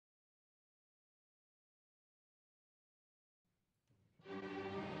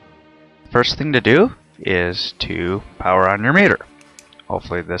first thing to do is to power on your meter.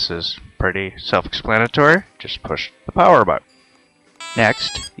 Hopefully this is pretty self-explanatory. Just push the power button.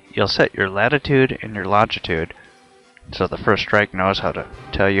 Next, you'll set your latitude and your longitude so the first strike knows how to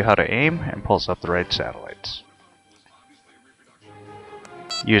tell you how to aim and pulls up the right satellites.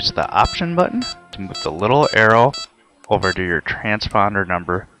 Use the option button to move the little arrow over to your transponder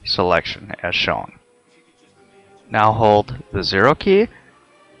number selection as shown. Now hold the 0 key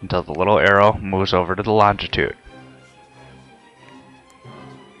until the little arrow moves over to the longitude.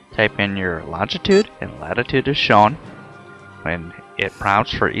 Type in your longitude and latitude as shown. When it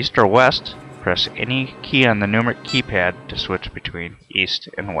prompts for east or west, press any key on the numeric keypad to switch between east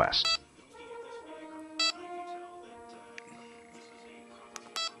and west.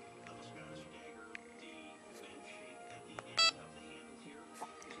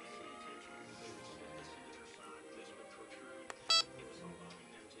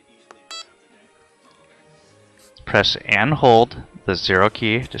 Press and hold the 0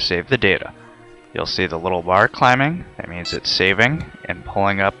 key to save the data. You'll see the little bar climbing. That means it's saving and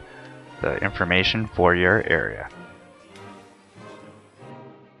pulling up the information for your area.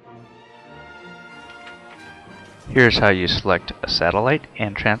 Here's how you select a satellite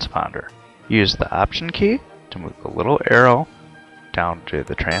and transponder. Use the option key to move the little arrow down to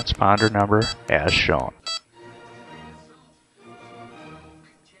the transponder number as shown.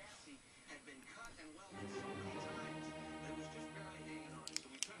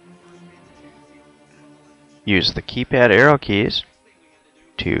 Use the keypad arrow keys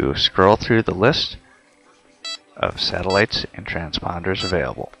to scroll through the list of satellites and transponders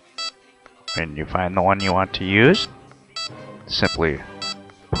available. When you find the one you want to use, simply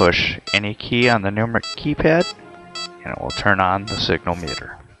push any key on the numeric keypad and it will turn on the signal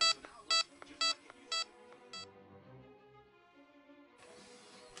meter.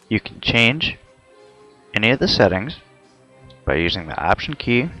 You can change any of the settings by using the option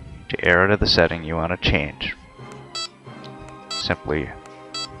key to arrow to the setting you want to change. Simply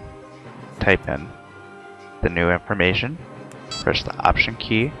type in the new information, press the option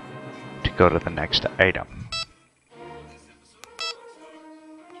key to go to the next item.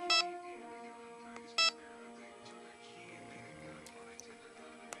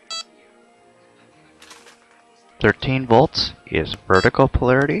 "13 volts is vertical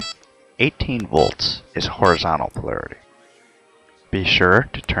polarity, 18 volts is horizontal polarity. Be sure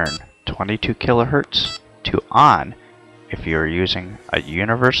to turn 22 kilohertz to on if you are using a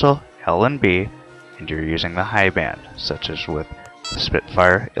universal L&B and you're using the high band, such as with the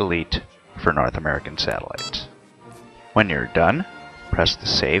Spitfire Elite for North American satellites. When you're done, press the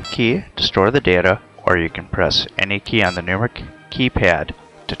save key to store the data, or you can press any key on the numeric keypad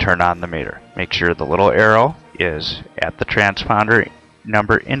to turn on the meter. Make sure the little arrow is at the transponder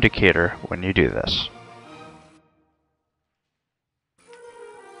number indicator when you do this.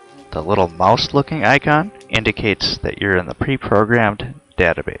 The little mouse-looking icon indicates that you're in the pre-programmed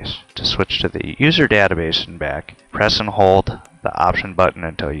database. To switch to the user database and back, press and hold the option button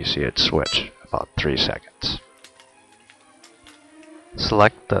until you see it switch, about 3 seconds.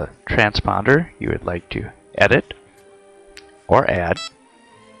 Select the transponder you would like to edit or add,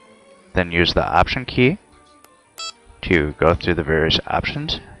 then use the option key to go through the various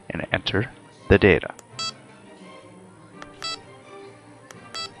options and enter the data.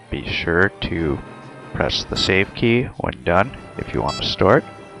 Be sure to press the save key when done if you want to store it.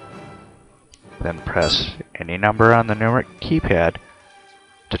 Then press any number on the numeric keypad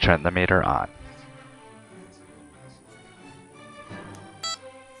to turn the meter on.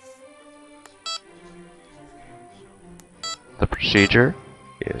 The procedure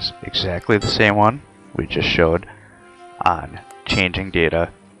is exactly the same one we just showed on changing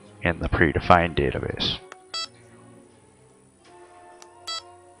data in the predefined database.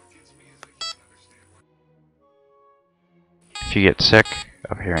 If you get sick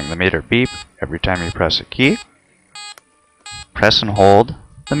of hearing the meter beep every time you press a key, press and hold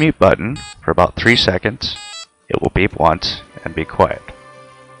the mute button for about 3 seconds. It will beep once and be quiet.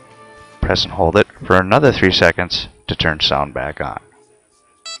 Press and hold it for another 3 seconds to turn sound back on.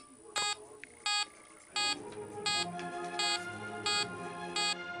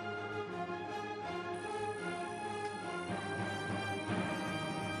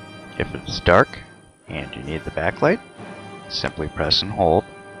 If it's dark and you need the backlight, simply press and hold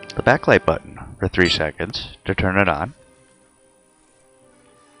the backlight button for 3 seconds to turn it on.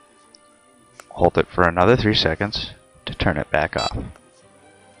 Hold it for another 3 seconds to turn it back off.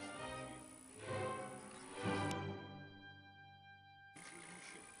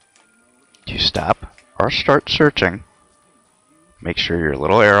 To stop or start searching, make sure your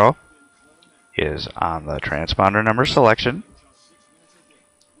little arrow is on the transponder number selection,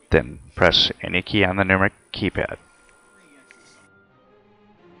 then press any key on the numeric keypad.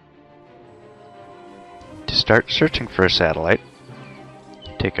 To start searching for a satellite,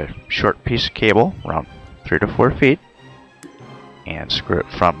 take a short piece of cable, around 3 to 4 feet, and screw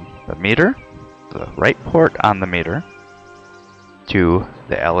it from the meter, the right port on the meter, to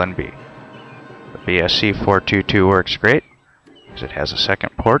the LNB. The BSC422 works great because it has a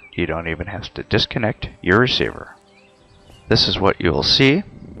second port. You don't even have to disconnect your receiver. This is what you will see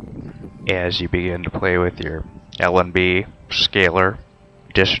as you begin to play with your LNB, scaler,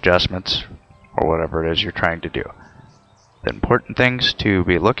 dish adjustments, or whatever it is you're trying to do. The important things to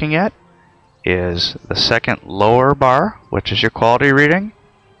be looking at is the second lower bar, which is your quality reading,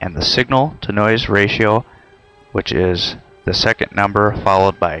 and the signal to noise ratio, which is the second number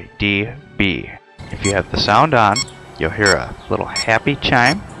followed by dB. If you have the sound on, you'll hear a little happy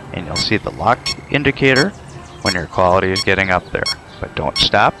chime, and you'll see the lock indicator when your quality is getting up there. But don't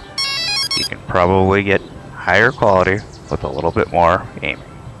stop. You can probably get higher quality with a little bit more aiming.